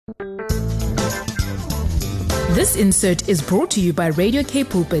This insert is brought to you by Radio K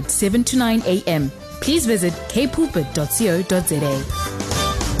Pulpit 7 to 9 a.m. Please visit kpulpit.co.za.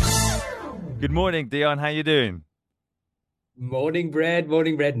 Good morning, Dion. How you doing? Morning, Brad.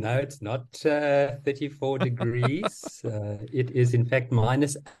 Morning, Brad. No, it's not 34 degrees. It is, in fact,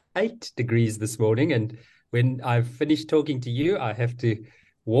 minus 8 degrees this morning. And when I've finished talking to you, I have to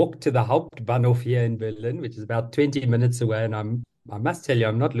walk to the Hauptbahnhof here in Berlin, which is about 20 minutes away. And I must tell you,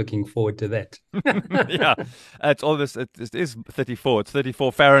 I'm not looking forward to that. Yeah, it's all this. It is 34. It's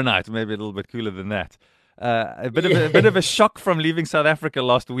 34 Fahrenheit, maybe a little bit cooler than that. A bit of a shock from leaving South Africa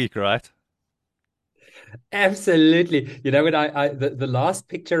last week, right? Absolutely. You know, when the last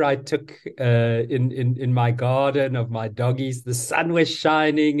picture I took in my garden of my doggies, the sun was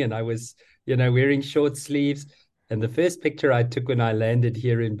shining and I was, wearing short sleeves. And the first picture I took when I landed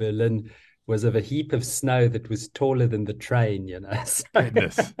here in Berlin was of a heap of snow that was taller than the train, So,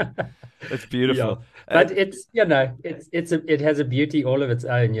 Goodness, it's beautiful. Yeah. But it has a beauty all of its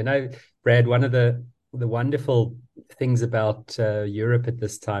own. Brad, one of the wonderful things about Europe at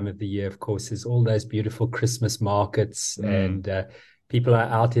this time of the year, of course, is all those beautiful Christmas markets and people are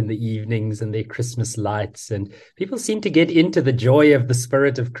out in the evenings and their Christmas lights, and people seem to get into the joy of the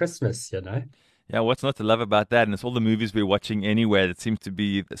spirit of Christmas, Yeah, what's not to love about that? And it's all the movies we're watching anywhere. That seems to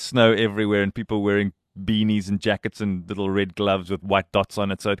be snow everywhere and people wearing beanies and jackets and little red gloves with white dots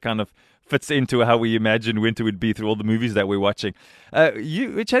on it. So it kind of fits into how we imagine winter would be through all the movies that we're watching.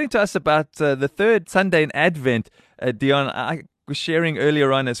 You were chatting to us about the third Sunday in Advent. Dion, I was sharing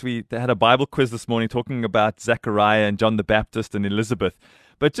earlier on as we had a Bible quiz this morning talking about Zechariah and John the Baptist and Elizabeth.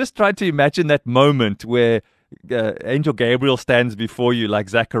 But just trying to imagine that moment where Angel Gabriel stands before you like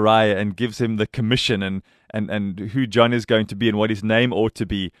Zechariah and gives him the commission and who John is going to be and what his name ought to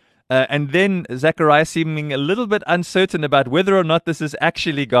be. And then Zechariah seeming a little bit uncertain about whether or not this is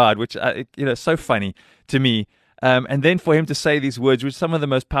actually God, which, is so funny to me. And then for him to say these words, which some of the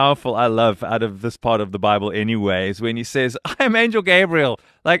most powerful I love out of this part of the Bible anyway, is when he says, I'm Angel Gabriel.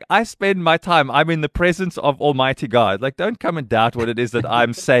 Like, I spend my time, I'm in the presence of Almighty God. Like, don't come and doubt what it is that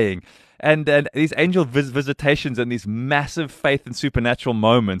I'm saying. And these angel visitations and these massive faith and supernatural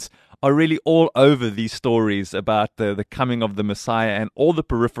moments are really all over these stories about the coming of the Messiah and all the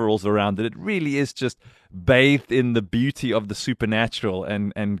peripherals around it. It really is just bathed in the beauty of the supernatural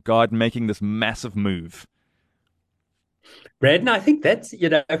and God making this massive move. Brad, and I think that's,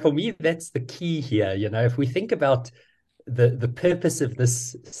 for me, that's the key here. If we think about the purpose of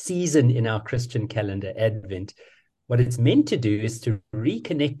this season in our Christian calendar, Advent, what it's meant to do is to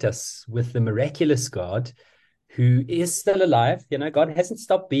reconnect us with the miraculous God who is still alive. God hasn't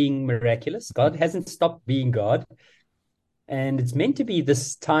stopped being miraculous. God hasn't stopped being God. And it's meant to be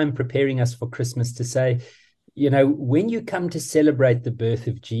this time preparing us for Christmas to say, when you come to celebrate the birth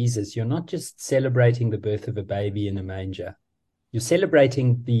of Jesus, you're not just celebrating the birth of a baby in a manger. You're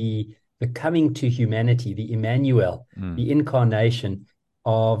celebrating the coming to humanity, the Emmanuel, the incarnation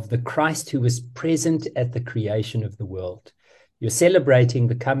of the Christ who was present at the creation of the world. You're celebrating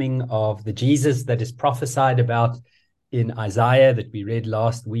the coming of the Jesus that is prophesied about in Isaiah that we read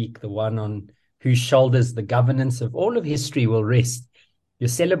last week, the one on whose shoulders the governance of all of history will rest. You're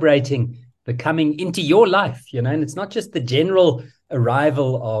celebrating the coming into your life, and it's not just the general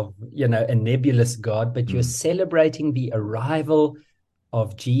arrival of, a nebulous God, but you're celebrating the arrival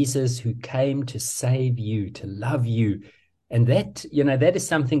of Jesus who came to save you, to love you. And that, that is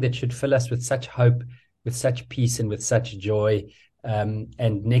something that should fill us with such hope, with such peace, and with such joy. And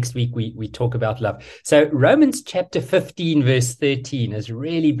next week we talk about love. So Romans chapter 15, verse 13 has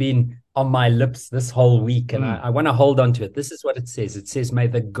really been on my lips this whole week. And I want to hold on to it. This is what it says. It says, may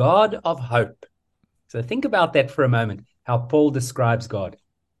the God of hope. So think about that for a moment, how Paul describes God.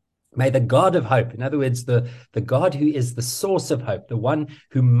 May the God of hope, in other words, the God who is the source of hope, the one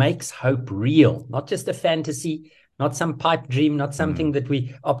who makes hope real, not just a fantasy, not some pipe dream, not something that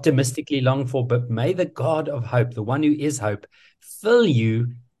we optimistically long for, but may the God of hope, the one who is hope, fill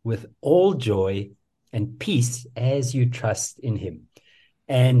you with all joy and peace as you trust in him.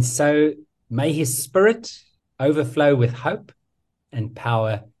 And so may his spirit overflow with hope and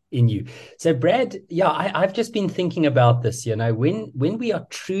power in you. So Brad, I've just been thinking about this, when we are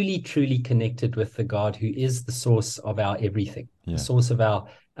truly, truly connected with the God who is the source of our everything, the source of our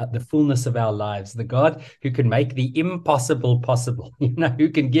the fullness of our lives, the God who can make the impossible possible, who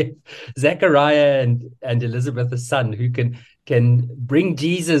can give Zechariah and Elizabeth a son, who can bring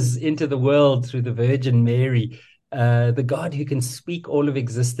Jesus into the world through the Virgin Mary, the God who can speak all of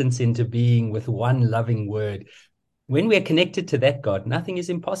existence into being with one loving word. When we're connected to that God, nothing is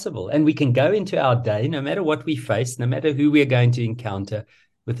impossible. And we can go into our day, no matter what we face, no matter who we're going to encounter,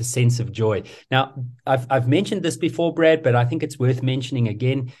 with a sense of joy. Now, I've mentioned this before, Brad, but I think it's worth mentioning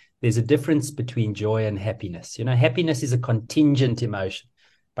again. There's a difference between joy and happiness. Happiness is a contingent emotion.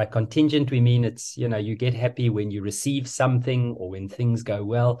 By contingent, we mean it's, you get happy when you receive something or when things go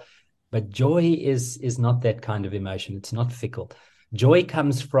well. But joy is not that kind of emotion. It's not fickle. Joy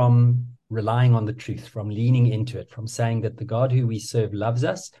comes from relying on the truth, from leaning into it, from saying that the God who we serve loves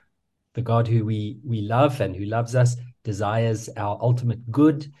us, the God who we love and who loves us desires our ultimate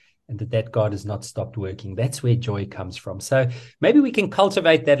good, and that God has not stopped working. That's where joy comes from. So maybe we can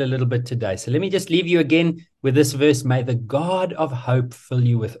cultivate that a little bit today. So let me just leave you again with this verse. May the God of hope fill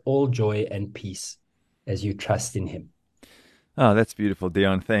you with all joy and peace as you trust in him. Oh, that's beautiful,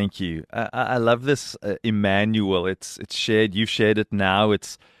 Dion. Thank you. I love this Emmanuel. It's shared. You've shared it now.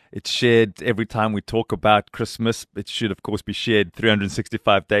 It's shared every time we talk about Christmas. It should, of course, be shared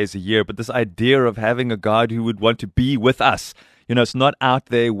 365 days a year. But this idea of having a God who would want to be with us, it's not out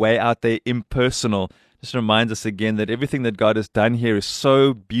there, way out there, impersonal. Just reminds us again that everything that God has done here is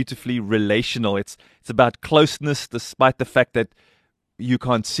so beautifully relational. It's about closeness, despite the fact that you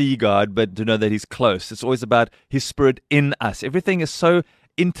can't see God, but to know that he's close. It's always about his spirit in us. Everything is so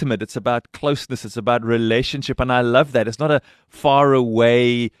intimate. It's about closeness. It's about relationship. And I love that. It's not a far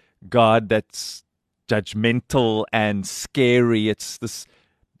away God that's judgmental and scary. It's this,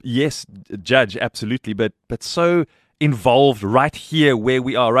 yes, judge, absolutely, but so involved right here where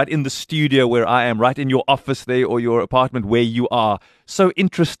we are, right in the studio where I am, right in your office there or your apartment where you are. So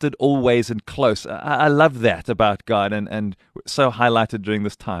interested always and close. I love that about God and so highlighted during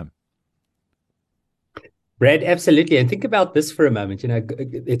this time. Brad, absolutely. And think about this for a moment.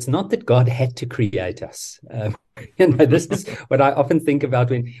 It's not that God had to create us. This is what I often think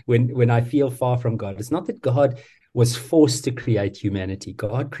about when I feel far from God. It's not that God was forced to create humanity.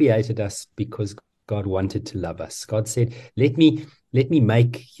 God created us because God wanted to love us. God said, let me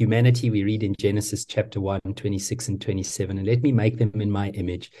make humanity. We read in Genesis chapter 1, 26 and 27, and let me make them in my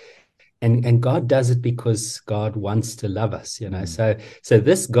image. And God does it because God wants to love us, So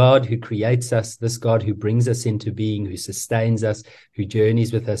this God who creates us, this God who brings us into being, who sustains us, who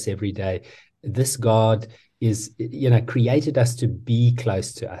journeys with us every day, this God is, created us to be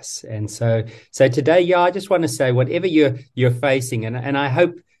close to us. And so today, I just want to say, whatever you're facing, and I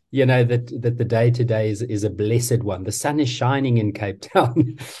hope, that the day today is a blessed one. The sun is shining in Cape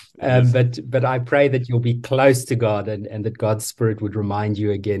Town, but I pray that you'll be close to God and that God's Spirit would remind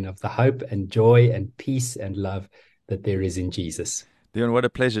you again of the hope and joy and peace and love that there is in Jesus. Dion, what a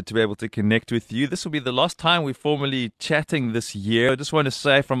pleasure to be able to connect with you. This will be the last time we're formally chatting this year. I just want to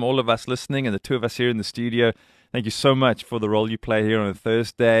say from all of us listening and the two of us here in the studio, thank you so much for the role you play here on a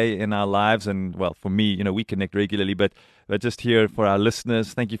Thursday in our lives. And, well, for me, we connect regularly, but just here for our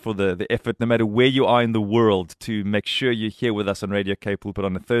listeners, thank you for the effort, no matter where you are in the world, to make sure you're here with us on Radio K Pulpit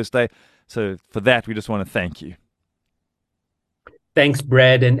on a Thursday. So for that, we just want to thank you. Thanks,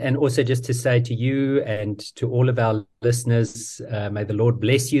 Brad. And also just to say to you and to all of our listeners, may the Lord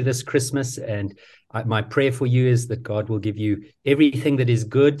bless you this Christmas. And my prayer for you is that God will give you everything that is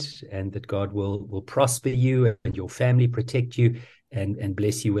good and that God will prosper you and your family, protect you and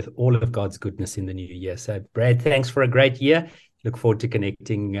bless you with all of God's goodness in the new year. So, Brad, thanks for a great year. Look forward to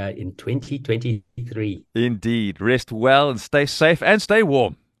connecting in 2023. Indeed. Rest well and stay safe and stay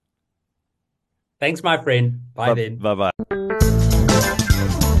warm. Thanks, my friend. Bye then. Bye-bye.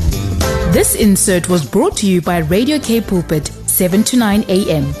 This insert was brought to you by Radio K Pulpit, 7 to 9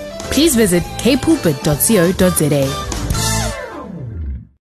 a.m. Please visit kpulpit.co.za.